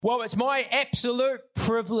Well, it's my absolute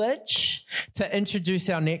privilege to introduce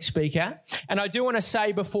our next speaker. And I do want to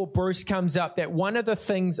say before Bruce comes up that one of the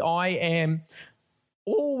things I am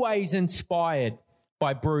always inspired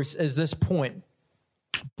by Bruce is this point.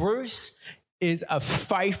 Bruce is a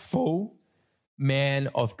faithful man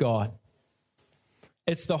of God.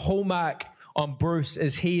 It's the hallmark on Bruce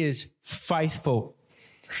is he is faithful.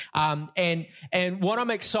 And what I'm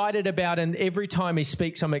excited about, and every time he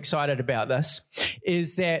speaks, I'm excited about this,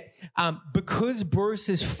 is that because Bruce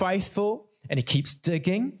is faithful and he keeps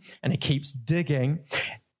digging and he keeps digging,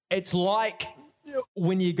 it's like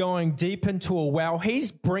when you're going deep into a well,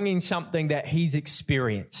 he's bringing something that he's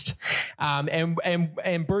experienced.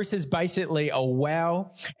 And Bruce is basically a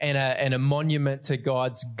well and a monument to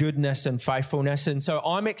God's goodness and faithfulness. And so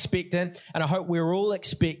I'm expectant, and I hope we're all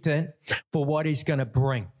expectant for what he's going to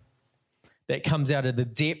bring that comes out of the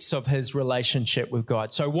depths of his relationship with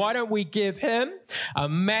God. So why don't we give him a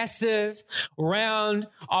massive round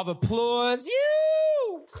of applause?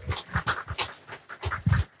 You!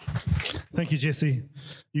 Thank you, Jesse.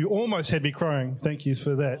 You almost had me crying. Thank you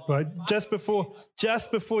for that. Right? Just before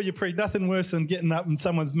you preach, nothing worse than getting up and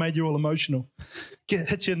someone's made you all emotional.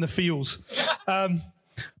 Hit you in the feels.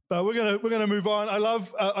 But we're gonna move on. I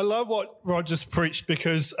love what Rod just preached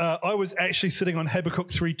because I was actually sitting on Habakkuk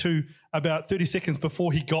 3:2 about 30 seconds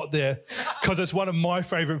before he got there because it's one of my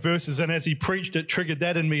favorite verses. And as he preached, it triggered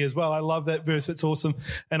that in me as well. I love that verse. It's awesome.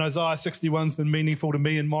 And Isaiah 61's been meaningful to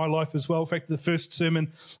me in my life as well. In fact, the first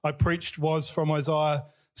sermon I preached was from Isaiah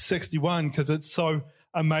 61 because it's so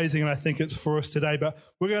amazing, and I think it's for us today. But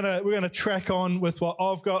we're gonna track on with what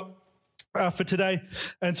I've got for today.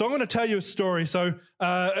 And so I'm going to tell you a story. So,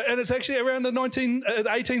 and it's actually around the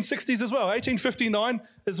 1860s as well. 1859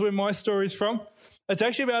 is where my story is from. It's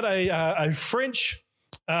actually about a French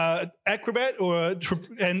acrobat,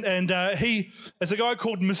 he is a guy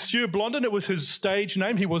called Monsieur Blondin. It was his stage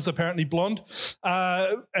name. He was apparently blonde.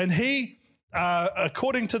 And he,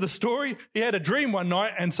 according to the story, he had a dream one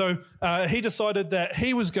night. And so he decided that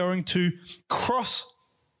he was going to cross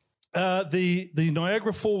the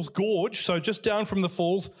Niagara Falls Gorge, so just down from the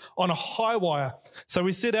falls, on a high wire. So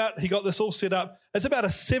we set out, he got this all set up. It's about a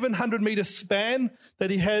 700-meter span that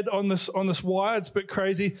he had on this wire. It's a bit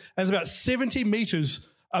crazy. And it's about 70 meters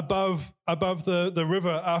above the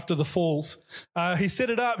river after the falls. He set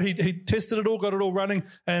it up, he tested it all, got it all running,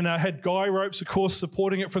 and had guy ropes, of course,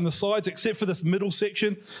 supporting it from the sides, except for this middle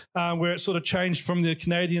section where it sort of changed from the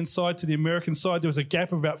Canadian side to the American side. There was a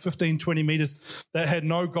gap of about 15, 20 meters that had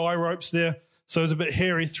no guy ropes there, so it was a bit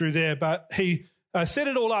hairy through there. But he set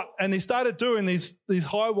it all up, and he started doing these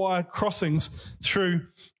high wire crossings through.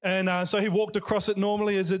 And so he walked across it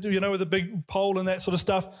normally, with a big pole and that sort of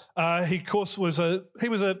stuff. He, of course, was a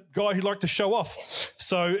guy who liked to show off.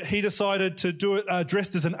 So he decided to do it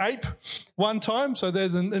dressed as an ape one time. So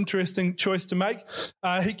there's an interesting choice to make.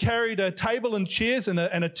 He carried a table and chairs and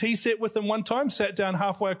a tea set with him one time, sat down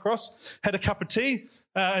halfway across, had a cup of tea,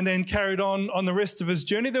 and then carried on the rest of his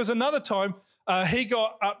journey. There was another time he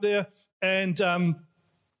got up there and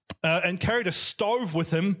carried a stove with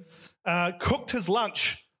him, cooked his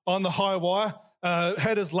lunch on the high wire,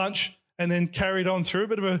 had his lunch, and then carried on through. A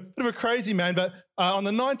bit of a crazy man. But on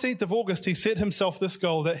the 19th of August, he set himself this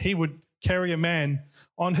goal that he would carry a man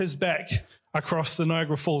on his back across the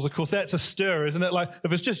Niagara Falls. Of course, that's a stir, isn't it? Like,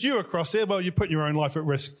 if it's just you across there, well, you put your own life at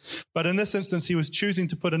risk. But in this instance, he was choosing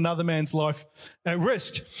to put another man's life at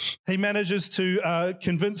risk. He manages to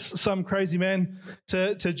convince some crazy man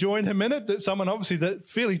to join him in it, that someone obviously that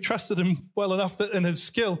fairly trusted him well enough that in his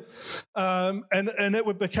skill. And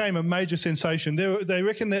it became a major sensation. They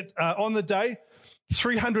reckon that on the day,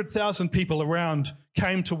 300,000 people around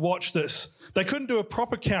came to watch this. They couldn't do a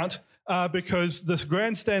proper count because the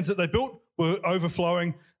grandstands that they built were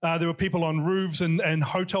overflowing. There were people on roofs and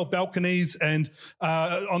hotel balconies and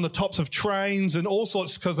on the tops of trains and all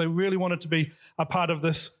sorts because they really wanted to be a part of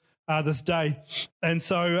this day. And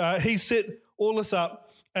so he set all this up,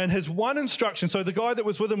 and his one instruction, so the guy that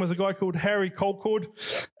was with him was a guy called Harry Colcord,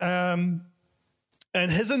 and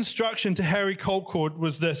his instruction to Harry Colcord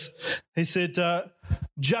was this. He said,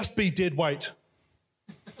 just be dead weight.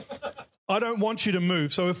 I don't want you to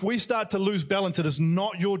move. So if we start to lose balance, it is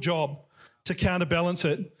not your job to counterbalance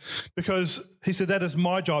it, because he said, that is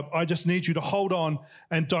my job. I just need you to hold on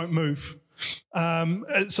and don't move.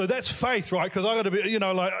 So that's faith, right? Because I got to be,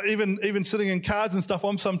 like even sitting in cars and stuff,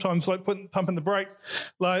 I'm sometimes like pumping the brakes.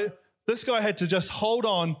 Like this guy had to just hold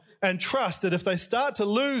on and trust that if they start to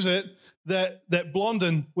lose it, that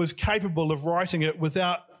Blondin was capable of righting it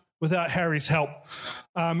without Harry's help.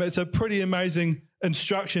 It's a pretty amazing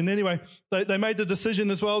instruction. Anyway, they made the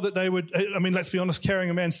decision as well that they would, I mean, let's be honest, carrying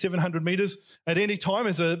a man 700 meters at any time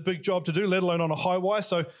is a big job to do, let alone on a high wire.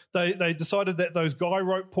 So they decided that those guy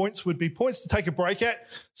rope points would be points to take a break at.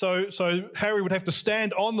 So Harry would have to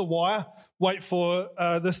stand on the wire, wait for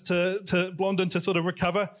Blondin to sort of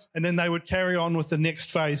recover, and then they would carry on with the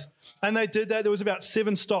next phase. And they did that. There was about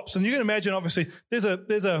 7 stops. And you can imagine, obviously,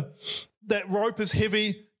 that rope is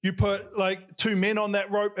heavy. You put like 2 men on that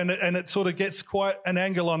rope and it sort of gets quite an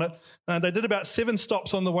angle on it. They did about 7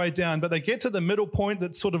 stops on the way down, but they get to the middle point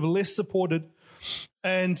that's sort of less supported,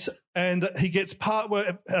 and he gets part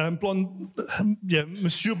where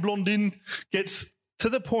Monsieur Blondin gets to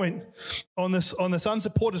the point on this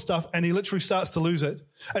unsupported stuff, and he literally starts to lose it.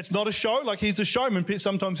 It's not a show, like he's a showman.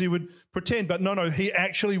 Sometimes he would pretend, but no, he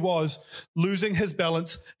actually was losing his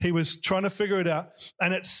balance. He was trying to figure it out,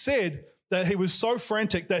 and it said that he was so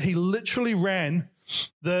frantic that he literally ran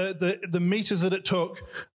the meters that it took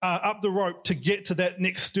up the rope to get to that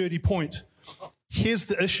next sturdy point. Here's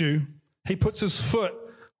the issue. He puts his foot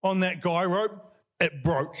on that guy rope, it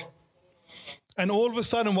broke. And all of a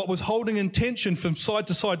sudden, what was holding in tension from side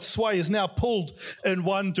to side sway is now pulled in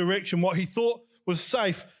one direction. What he thought was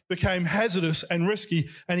safe became hazardous and risky,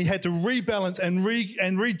 and he had to rebalance and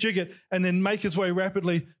rejig it and then make his way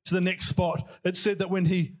rapidly to the next spot. It said that when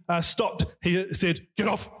he stopped, he said, "Get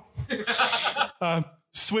off,"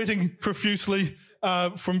 sweating profusely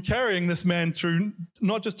from carrying this man through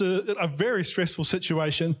not just a very stressful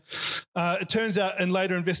situation. It turns out in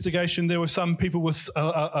later investigation there were some people with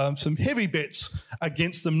some heavy bets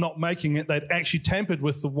against them not making it. They'd actually tampered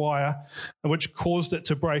with the wire, which caused it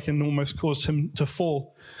to break and almost caused him to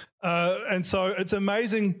fall. And so it's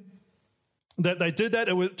amazing that they did that.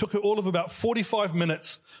 It took all of about 45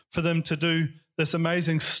 minutes for them to do this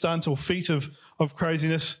amazing stunt or feat of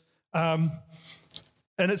craziness.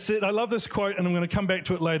 And it said, I love this quote, and I'm going to come back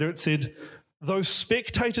to it later. It said, "Though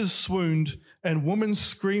spectators swooned and women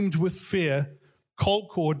screamed with fear,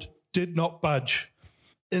 Colcord did not budge.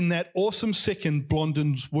 In that awesome second,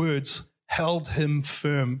 Blondin's words held him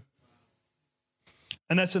firm."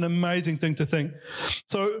 And that's an amazing thing to think.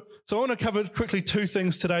 So I want to cover quickly 2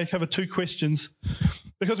 things today, cover 2 questions,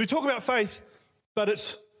 because we talk about faith, but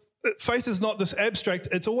faith is not this abstract.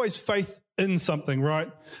 It's always faith in something, right?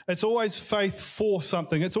 It's always faith for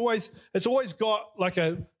something. It's always got like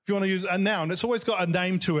if you want to use a noun, it's always got a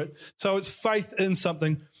name to it. So it's faith in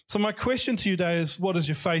something. So my question to you today is, what is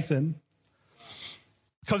your faith in?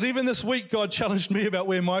 Because even this week, God challenged me about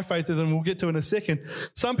where my faith is, and we'll get to in a second.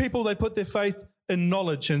 Some people, they put their faith in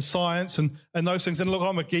knowledge and science and those things. And look,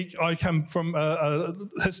 I'm a geek. I come from a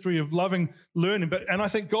history of loving learning. And I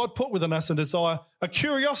think God put within us a desire, a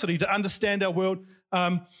curiosity to understand our world.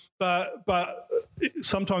 But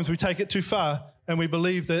sometimes we take it too far and we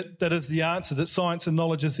believe that is the answer, that science and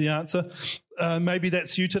knowledge is the answer. Maybe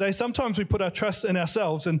that's you today. Sometimes we put our trust in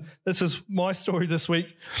ourselves, and this is my story this week.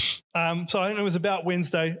 So I think it was about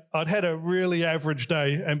Wednesday. I'd had a really average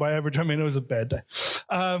day, and by average I mean it was a bad day.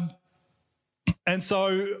 And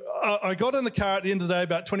so I got in the car at the end of the day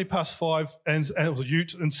about 5:20, and it was a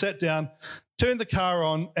ute, and sat down, turned the car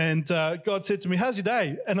on, and God said to me, "How's your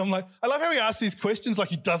day?" And I'm like, I love how he asks these questions like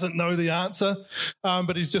he doesn't know the answer,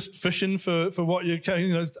 but he's just fishing for what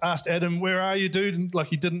asked Adam, "Where are you, dude?" And like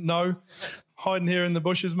he didn't know, hiding here in the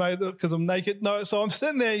bushes, mate, because I'm naked. No, so I'm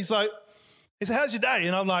sitting there. He said, "How's your day?"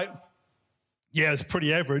 And I'm like, "Yeah, it's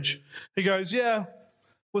pretty average." He goes, "Yeah,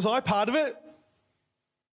 was I part of it?"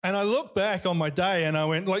 And I looked back on my day and I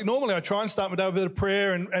went, like normally I try and start my day with a bit of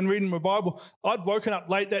prayer and reading my Bible. I'd woken up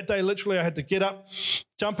late that day. Literally, I had to get up,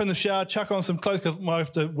 jump in the shower, chuck on some clothes because I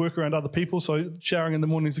have to work around other people, so showering in the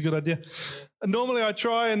morning is a good idea. And normally I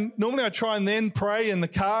try and then pray in the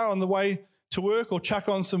car on the way to work or chuck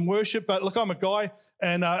on some worship. But look, I'm a guy,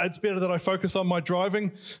 and it's better that I focus on my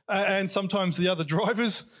driving and sometimes the other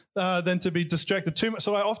drivers than to be distracted too much.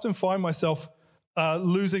 So I often find myself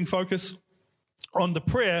losing focus on the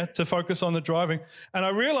prayer to focus on the driving. And I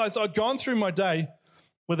realized I'd gone through my day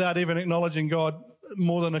without even acknowledging God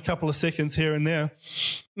more than a couple of seconds here and there.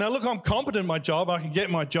 Now, look, I'm competent at my job. I can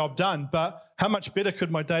get my job done. But how much better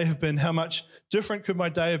could my day have been? How much different could my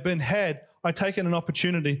day have been had I taken an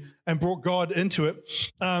opportunity and brought God into it?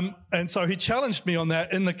 And so he challenged me on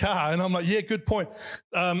that in the car. And I'm like, yeah, good point.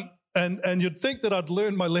 And you'd think that I'd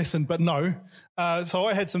learned my lesson, but no. So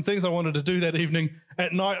I had some things I wanted to do that evening.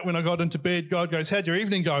 At night when I got into bed, God goes, "How'd your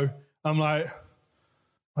evening go?" I'm like,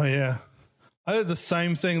 "Oh, yeah. I did the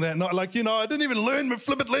same thing that night." Like, I didn't even learn my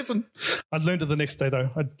flippant lesson. I learned it the next day, though.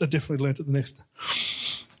 I definitely learned it the next day.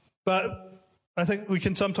 But I think we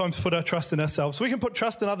can sometimes put our trust in ourselves. We can put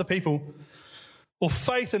trust in other people, or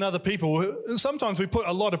faith in other people. Sometimes we put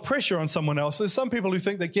a lot of pressure on someone else. There's some people who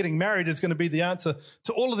think that getting married is going to be the answer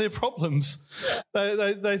to all of their problems.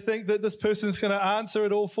 They think that this person's going to answer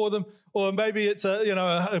it all for them. Or maybe it's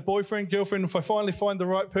a boyfriend, girlfriend. If I finally find the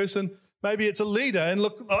right person, maybe it's a leader. And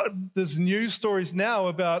look, there's news stories now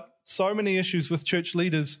about so many issues with church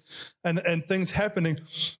leaders and things happening.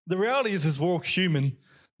 The reality is we're all human.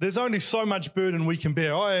 There's only so much burden we can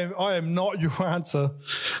bear. I am not your answer.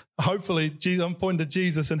 Hopefully, I'm pointing to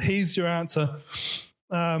Jesus, and he's your answer.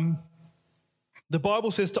 The Bible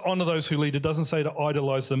says to honor those who lead. It doesn't say to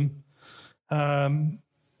idolize them.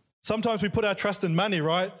 Sometimes we put our trust in money,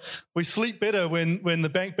 right? We sleep better when the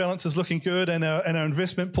bank balance is looking good and our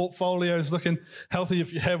investment portfolio is looking healthy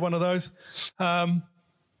if you have one of those. But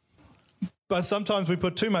sometimes we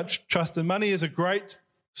put too much trust in money. Is a great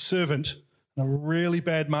servant, a really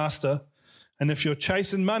bad master. And if you're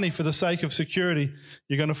chasing money for the sake of security,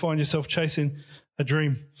 you're going to find yourself chasing a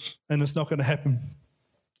dream, and it's not going to happen.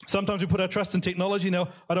 Sometimes we put our trust in technology. Now,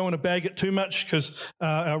 I don't want to bag it too much because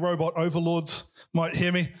our robot overlords might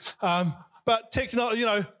hear me. But technology,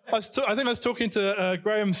 I think I was talking to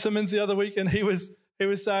Graham Simmons the other week, and he was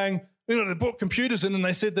saying, they brought computers in and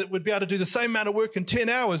they said that we'd be able to do the same amount of work in 10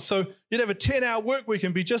 hours. So you'd have a 10-hour work week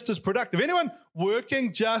and be just as productive. Anyone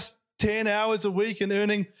working just 10 hours a week and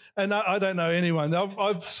earning? And I don't know anyone.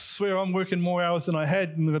 I swear I'm working more hours than I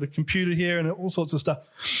had, and I've got a computer here and all sorts of stuff.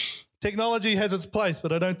 Technology has its place,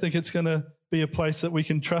 but I don't think it's going to be a place that we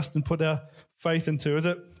can trust and put our faith into, is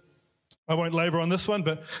it? I won't labour on this one,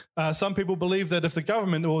 but some people believe that if the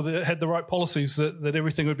government had the right policies, that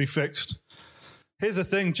everything would be fixed. Here's the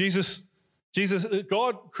thing,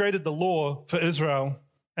 God created the law for Israel,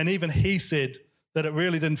 and even he said that it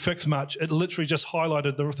really didn't fix much. It literally just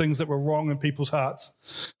highlighted the things that were wrong in people's hearts.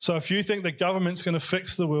 So if you think the government's going to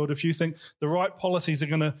fix the world, if you think the right policies are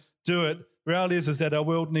going to do it, reality is that our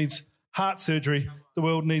world needs heart surgery. The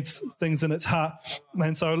world needs things in its heart.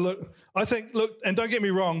 And so and don't get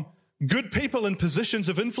me wrong, good people in positions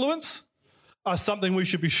of influence are something we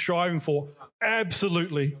should be striving for.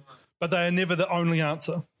 Absolutely. But they are never the only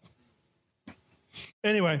answer.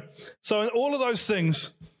 Anyway, so in all of those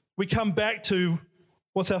things, we come back to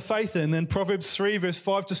what's our faith in. And Proverbs 3, verse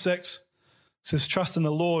 5 to 6 says, trust in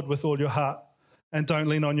the Lord with all your heart and don't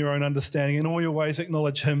lean on your own understanding. In all your ways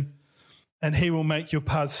acknowledge him, and he will make your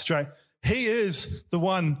paths straight. He is the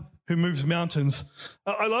one who moves mountains.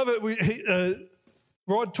 I love it.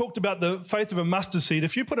 Rod talked about the faith of a mustard seed.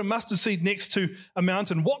 If you put a mustard seed next to a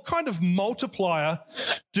mountain, what kind of multiplier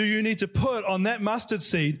do you need to put on that mustard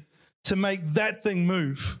seed to make that thing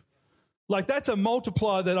move? Like, that's a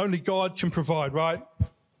multiplier that only God can provide, right?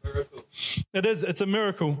 Miracle. It is. It's a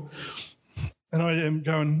miracle. And I am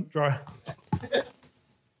going dry.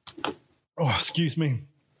 Oh, excuse me.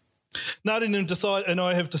 Nadine and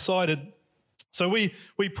I have decided. So we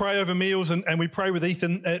pray over meals and we pray with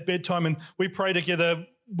Ethan at bedtime, and we pray together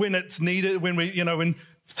when it's needed, when when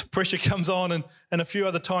pressure comes on and a few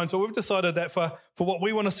other times. But we've decided that for what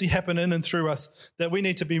we want to see happen in and through us, that we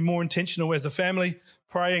need to be more intentional as a family,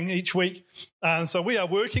 praying each week. So we are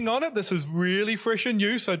working on it. This is really fresh and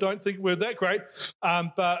new, so don't think we're that great.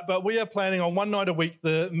 But we are planning on one night a week,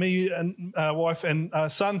 me and wife and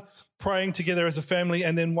son praying together as a family,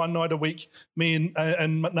 and then one night a week, me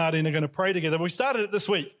and Nadine are going to pray together. We started it this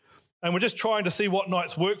week, and we're just trying to see what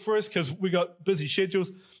nights work for us because we got busy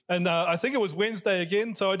schedules. And I think it was Wednesday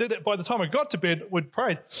again, so I did it. By the time I got to bed, we'd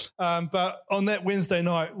prayed. But on that Wednesday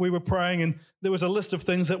night, we were praying, and there was a list of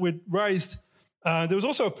things that we'd raised. There was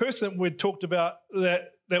also a person that we'd talked about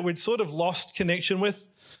that we'd sort of lost connection with.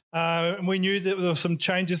 And we knew that there were some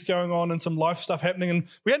changes going on and some life stuff happening, and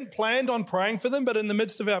we hadn't planned on praying for them, but in the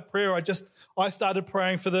midst of our prayer, I started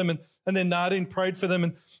praying for them, and then Nadine prayed for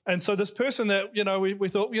them. And so this person that, we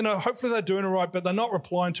thought, hopefully they're doing all right, but they're not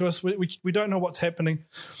replying to us. We don't know what's happening.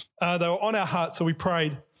 They were on our heart, so we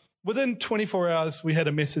prayed. Within 24 hours, we had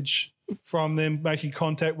a message from them making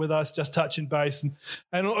contact with us, just touching base.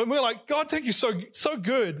 And we're like, God, thank you so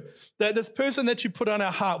good that this person that you put on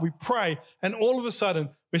our heart, we pray, and all of a sudden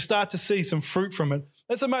we start to see some fruit from it.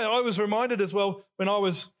 That's amazing. I was reminded as well, when I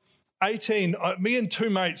was 18, me and two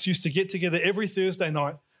mates used to get together every Thursday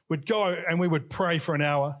night. We'd go and we would pray for an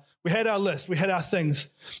hour. We had our list, we had our things.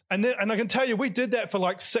 And I can tell you, we did that for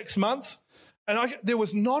like 6 months. And there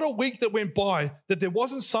was not a week that went by that there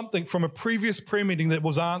wasn't something from a previous prayer meeting that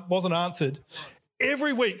wasn't answered.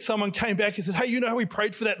 Every week someone came back and said, hey, you know how we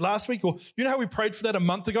prayed for that last week? Or you know how we prayed for that a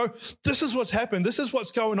month ago? This is what's happened. This is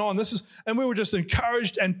what's going on. And we were just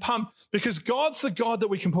encouraged and pumped because God's the God that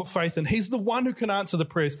we can put faith in. He's the one who can answer the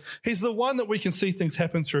prayers. He's the one that we can see things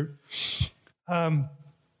happen through.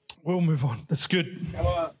 We'll move on. That's good. Come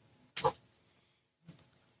on.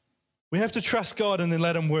 We have to trust God and then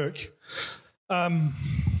let him work. So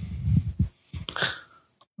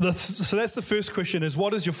that's the first question is,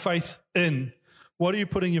 what is your faith in? What are you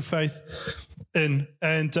putting your faith in?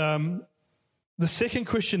 And the second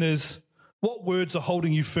question is, what words are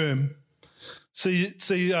holding you firm? See,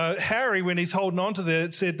 Harry, when he's holding on to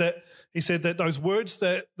that, he said that those words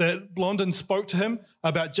that Blondin spoke to him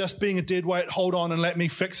about just being a dead weight, hold on and let me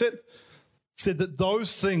fix it, said that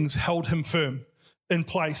those things held him firm in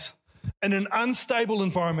place. In an unstable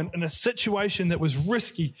environment, in a situation that was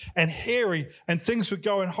risky and hairy and things were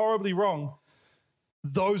going horribly wrong,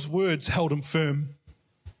 those words held him firm.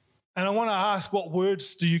 And I want to ask, what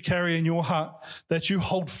words do you carry in your heart that you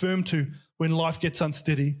hold firm to when life gets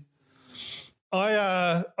unsteady?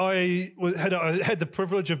 I had the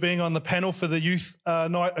privilege of being on the panel for the youth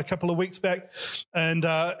night a couple of weeks back, and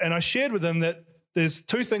I shared with them that there's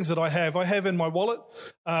two things that I have in my wallet.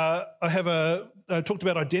 I talked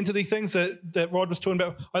about identity things that Rod was talking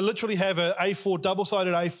about. I literally have a A4,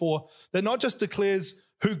 double-sided A4 that not just declares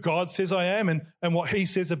who God says I am and what he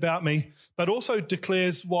says about me, but also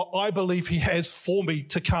declares what I believe he has for me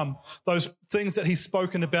to come, those things that he's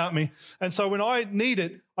spoken about me. And so when I need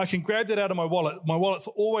it, I can grab that out of my wallet. My wallet's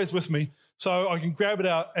always with me, so I can grab it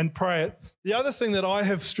out and pray it. The other thing that I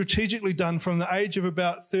have strategically done from the age of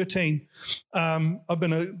about 13, I've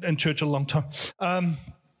been in church a long time,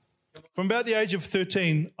 from about the age of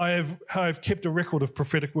 13, I've kept a record of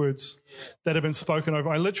prophetic words that have been spoken over.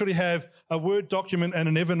 I literally have a Word document and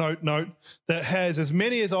an Evernote note that has as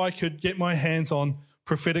many as I could get my hands on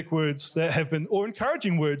prophetic words that have been, or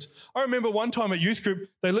encouraging words. I remember one time at youth group,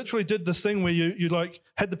 they literally did this thing where you like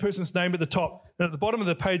had the person's name at the top, and at the bottom of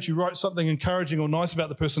the page you wrote something encouraging or nice about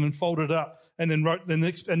the person and folded it up, and then wrote the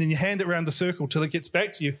next, and then you hand it around the circle till it gets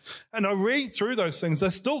back to you. And I read through those things; they're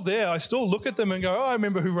still there. I still look at them and go, "Oh, I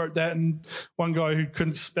remember who wrote that." And one guy who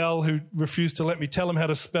couldn't spell, who refused to let me tell him how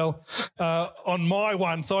to spell on my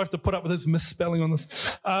one, so I have to put up with his misspelling on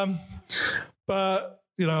this. But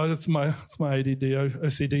you know, it's my ADD,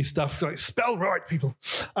 OCD stuff. Like, spell right, people.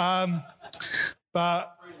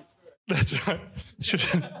 But that's right.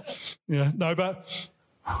 Yeah, no, but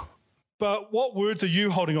what words are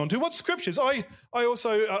you holding on to? What scriptures?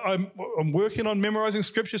 I'm working on memorizing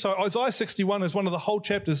scripture. So Isaiah 61 is one of the whole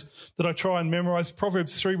chapters that I try and memorize.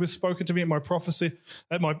 Proverbs 3 was spoken to me at my prophecy,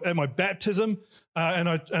 at my baptism, and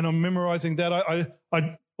I'm memorizing that.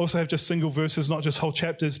 I also have just single verses, not just whole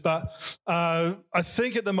chapters. But I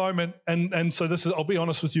think at the moment, and so this is, I'll be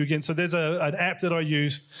honest with you again. So there's an app that I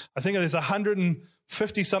use. I think there's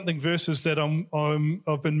 150-something verses that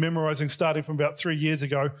I've been memorizing starting from about 3 years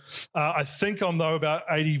ago. I think I'm, though, about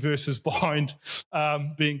 80 verses behind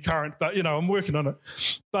being current. But, you know, I'm working on it.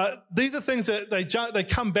 But these are things that they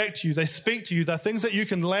come back to you. They speak to you. They're things that you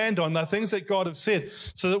can land on. They're things that God has said,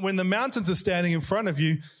 so that when the mountains are standing in front of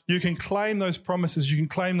you, you can claim those promises. You can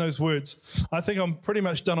claim those words. I think I'm pretty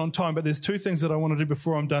much done on time, but there's two things that I want to do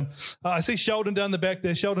before I'm done. I see Sheldon down the back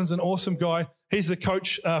there. Sheldon's an awesome guy. He's the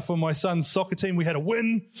coach for my son's soccer team. We had a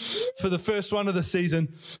win for the first one of the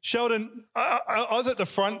season. Sheldon, I was at the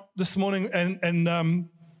front this morning, and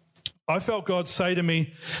I felt God say to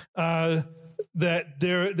me that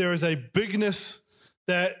there is a bigness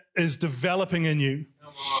that is developing in you.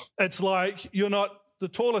 It's like you're not the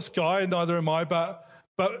tallest guy, neither am I, but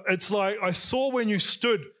it's like I saw when you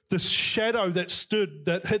stood, this shadow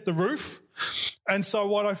that hit the roof. And so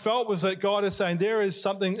what I felt was that God is saying there is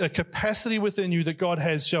something, a capacity within you that God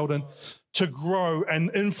has, Sheldon, to grow and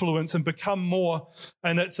influence and become more.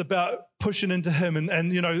 And it's about pushing into him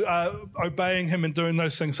and you know, obeying him and doing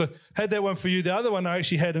those things. So had that one for you. The other one I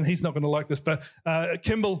actually had, and he's not going to like this, but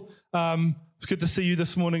Kimball, it's good to see you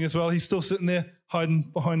this morning as well. He's still sitting there hiding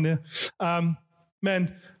behind there.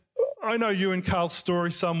 Man, I know you and Carl's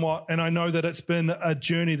story somewhat, and I know that it's been a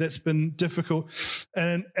journey that's been difficult.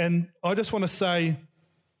 And I just want to say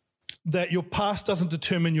that your past doesn't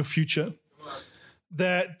determine your future.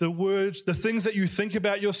 That the words, the things that you think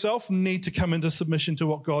about yourself need to come into submission to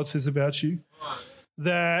what God says about you.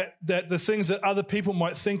 That the things that other people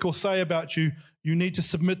might think or say about you, you need to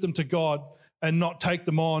submit them to God and not take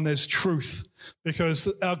them on as truth, because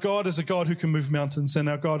our God is a God who can move mountains, and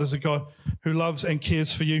our God is a God who loves and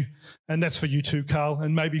cares for you. And that's for you too, Carl.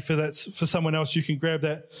 And maybe for someone else, you can grab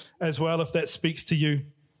that as well if that speaks to you.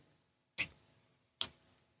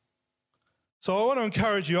 So I want to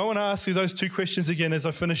encourage you. I want to ask you those two questions again as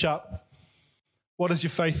I finish up. What is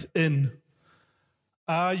your faith in?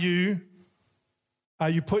 Are you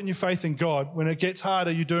putting your faith in God? When it gets hard,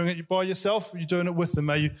 are you doing it by yourself, or are you doing it with them?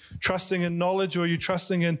 Are you trusting in knowledge, or are you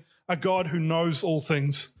trusting in a God who knows all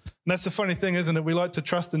things. And that's the funny thing, isn't it? We like to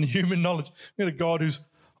trust in human knowledge. We've got a God who's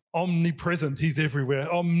omnipresent. He's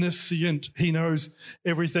everywhere. Omniscient. He knows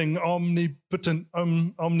everything. Omnipotent.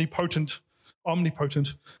 Omnipotent.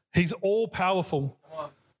 He's all powerful.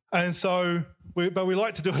 And so, but we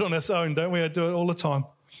like to do it on our own, don't we? I do it all the time.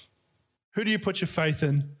 Who do you put your faith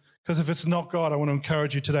in? Because if it's not God, I want to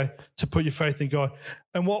encourage you today to put your faith in God.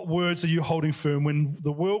 And what words are you holding firm? When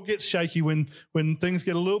the world gets shaky, when things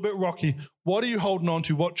get a little bit rocky, what are you holding on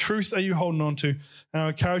to? What truth are you holding on to? And I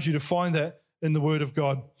encourage you to find that in the Word of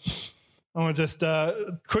God. I want to just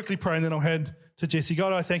quickly pray, and then I'll head to Jesse.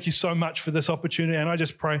 God, I thank you so much for this opportunity, and I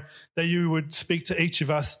just pray that you would speak to each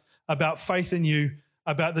of us about faith in you,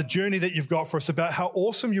 about the journey that you've got for us, about how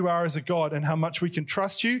awesome you are as a God and how much we can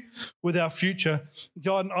trust you with our future.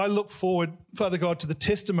 God, I look forward, Father God, to the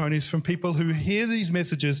testimonies from people who hear these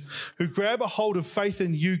messages, who grab a hold of faith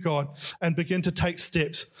in you, God, and begin to take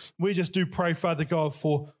steps. We just do pray, Father God,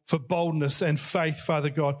 for boldness and faith, Father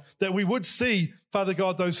God, that we would see, Father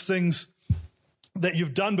God, those things that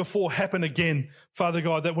you've done before happen again, Father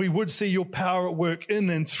God, that we would see your power at work in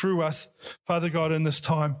and through us, Father God, in this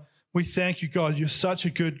time. We thank you, God. You're such a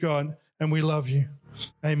good God, and we love you.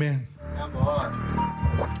 Amen. Come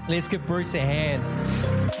on. Let's give Bruce a hand.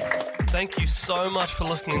 Thank you so much for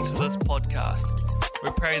listening to this podcast.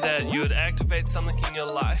 We pray that you would activate something in your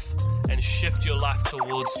life and shift your life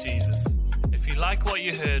towards Jesus. If you like what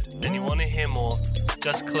you heard and you want to hear more,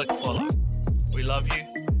 just click follow. We love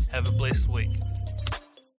you. Have a blessed week.